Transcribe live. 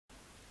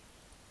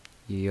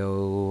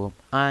Yo,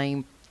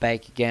 I'm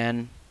back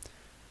again.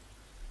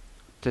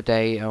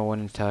 Today I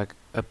want to talk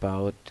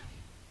about,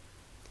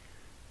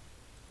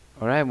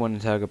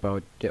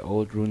 the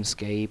old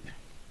RuneScape.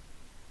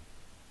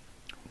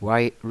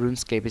 Why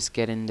RuneScape is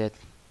getting that,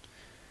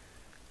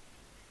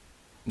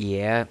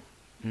 yeah,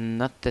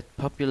 not that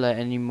popular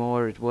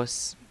anymore. It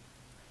was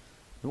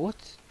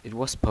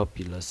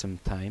popular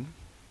sometime.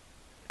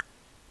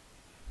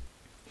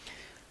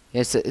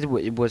 Yes, it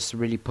was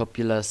really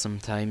popular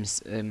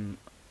sometimes.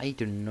 I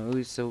don't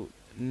know. So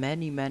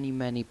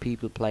many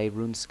people play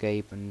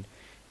RuneScape, and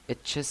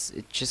it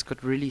just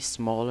got really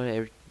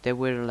smaller. There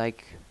were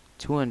like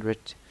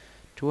 200,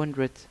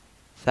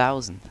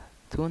 200,000,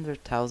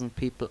 200,000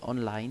 people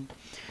online.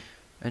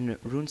 And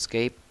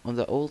RuneScape on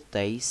the old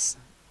days,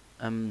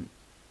 um,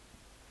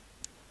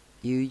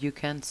 you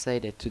can't say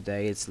that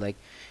today. It's like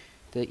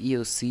the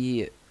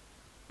EOC.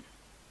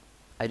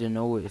 I don't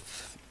know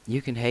if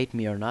you can hate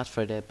me or not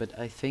for that, but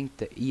I think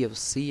the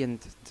EOC and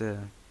the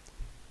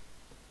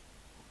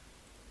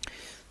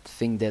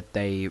thing that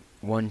they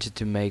wanted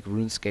to make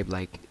RuneScape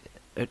like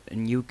a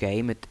new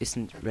game. It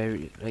isn't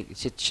very like it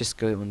should just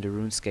go on the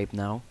RuneScape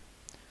now,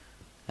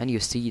 and you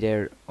see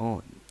there.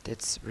 Oh,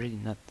 that's really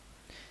not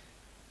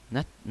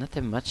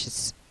that much.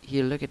 It's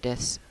here. Look at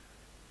this,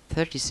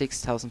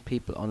 36,000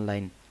 people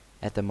online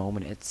at the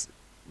moment. It's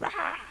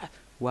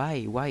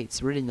why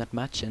it's really not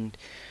much. And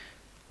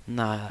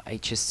nah, I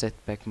just set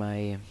back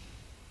my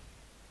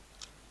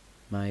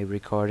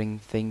recording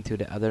thing to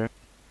the other.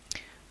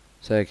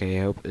 So okay,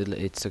 I hope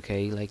it's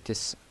okay like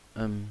this.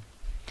 And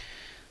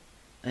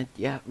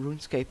yeah,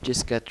 RuneScape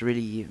just got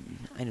really,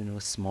 I don't know,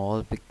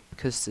 small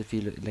because if you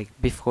look, like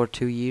before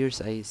 2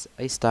 years, I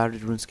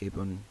started RuneScape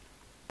on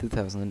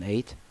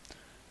 2008.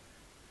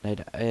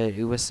 And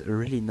it was a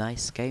really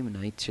nice game, and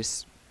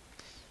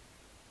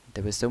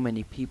there were so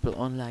many people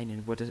online,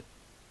 and it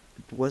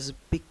was a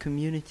big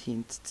community.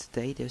 And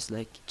today there's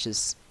like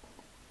just,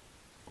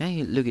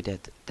 hey, look at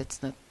that.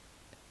 That's not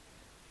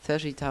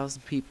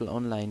 30,000 people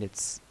online.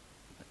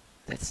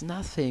 That's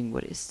nothing.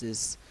 What is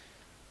this?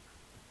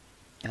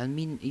 I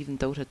mean, even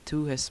Dota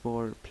 2 has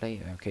more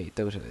play. Okay,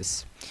 Dota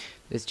is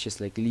it's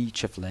just like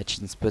League of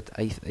Legends, but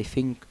I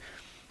think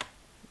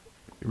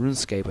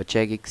RuneScape or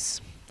Jagex,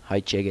 hi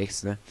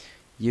Jagex,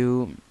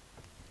 you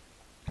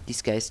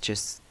these guys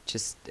just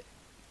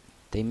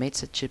they made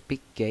such a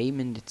big game,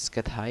 and it's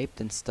got hyped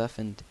and stuff,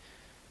 and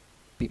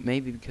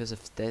maybe because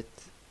of that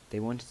they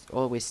wanted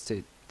always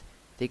to.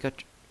 They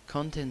got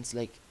contents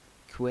like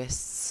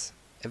quests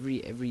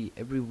every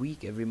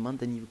week, every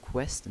month, a new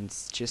quest, and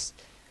it's just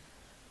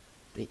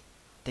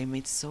they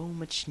made so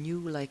much new,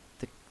 like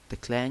the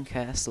clan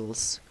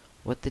castles.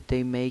 What did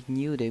they make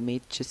new? They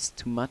made just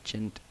too much,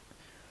 and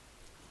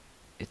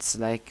it's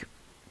like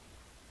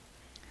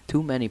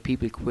too many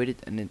people quit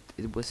it, and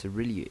it was a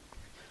really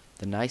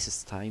the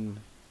nicest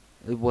time.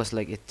 It was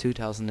like at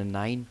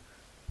 2009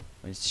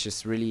 when it's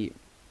just really,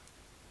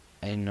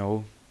 I don't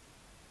know.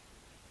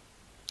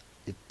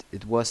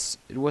 It was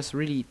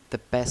really the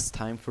best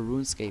time for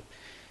RuneScape.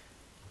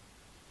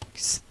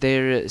 'Cause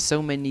there are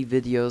so many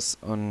videos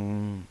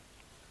on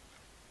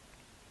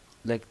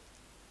like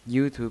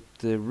YouTube,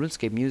 the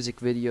RuneScape music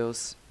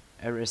videos,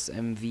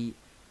 RSMV,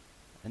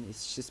 and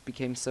it's just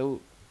became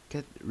so.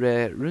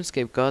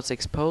 RuneScape Gods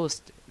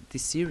Exposed,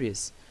 this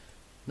series.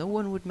 No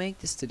one would make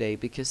this today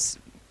because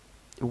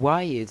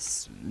why?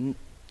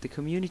 The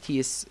community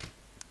is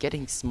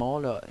getting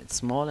smaller and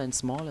smaller and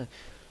smaller.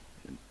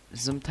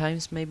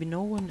 Sometimes maybe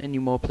no one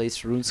anymore plays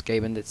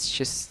RuneScape, and it's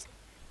just,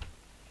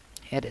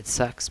 yeah, that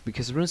sucks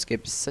because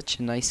RuneScape is such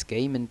a nice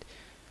game, and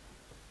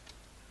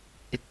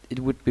it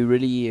would be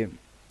really,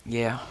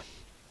 yeah,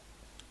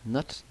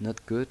 not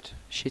good,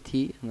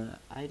 shitty.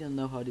 I don't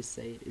know how to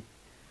say it.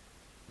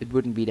 It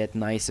wouldn't be that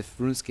nice if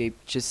RuneScape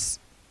just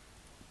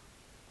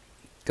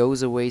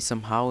goes away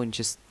somehow and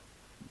just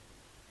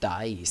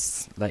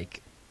dies,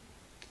 like,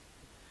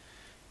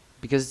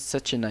 because it's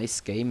such a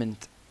nice game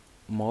and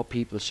more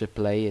people should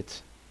play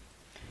it.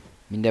 I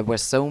mean, there were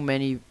so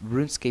many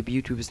RuneScape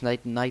YouTubers,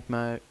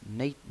 Nightmare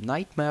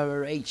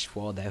Age,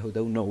 for there who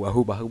don't know,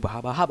 Wahuba Huba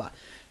Haba Haba.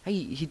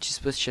 He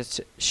just was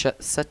just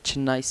such a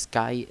nice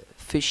guy,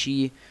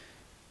 fishy,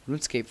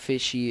 RuneScape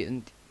fishy,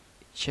 and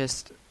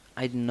just,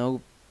 I don't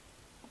know,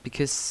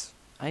 because,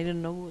 I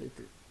don't know,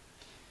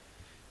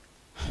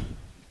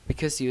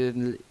 because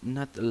you're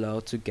not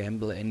allowed to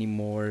gamble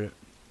anymore,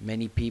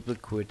 many people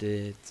quit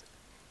it.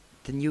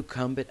 The new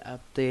combat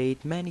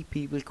update, many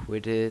people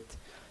quit it.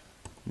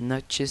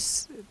 Not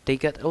just, they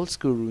got old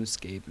school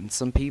RuneScape, and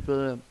some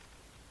people,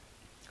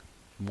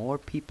 more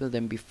people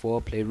than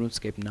before, play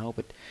RuneScape now,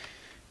 but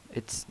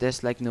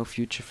there's like no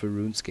future for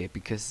RuneScape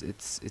because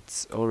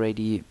it's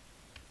already,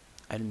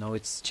 I don't know,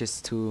 it's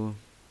just too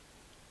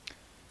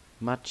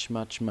much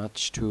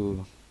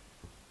too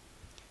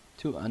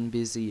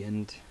unbusy,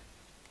 and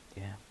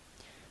yeah.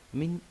 I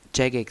mean,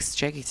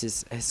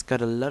 Jagex has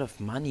got a lot of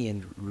money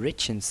and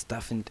rich and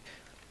stuff, and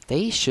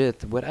they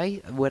should.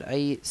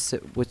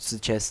 Would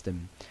suggest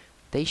them,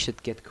 they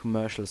should get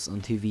commercials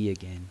on TV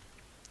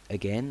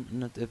again.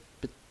 Not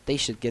but they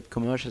should get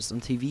commercials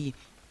on TV,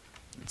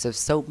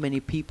 so many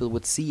people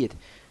would see it,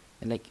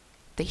 and like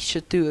they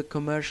should do a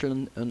commercial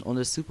on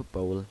the Super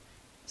Bowl.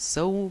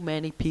 So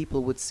many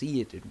people would see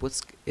it.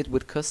 It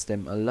would cost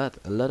them a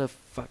lot of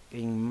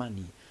fucking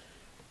money,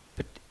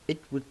 but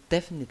it would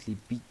definitely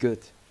be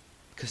good,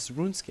 because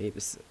RuneScape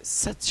is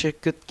such a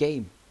good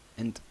game,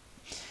 and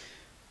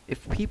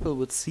if people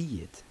would see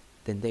it,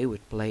 then they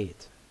would play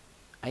it.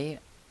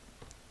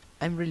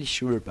 I'm really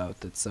sure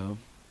about it. So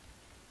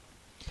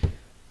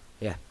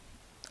yeah,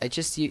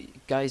 you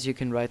guys, you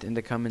can write in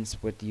the comments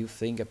what you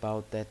think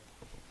about that,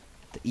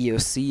 the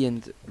EOC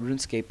and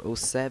RuneScape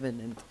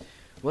 '07, and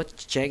what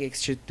Jagex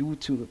should do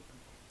to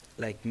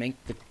like make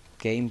the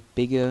game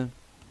bigger,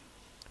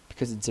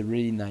 because it's a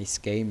really nice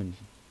game and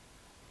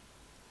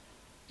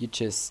you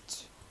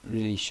just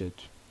really should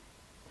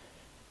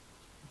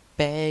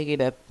bag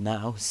it up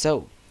now.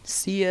 So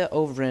see ya,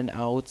 over and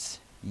out,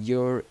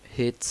 your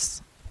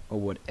hits, or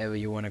whatever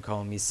you wanna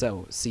call me.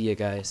 So see ya,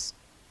 guys.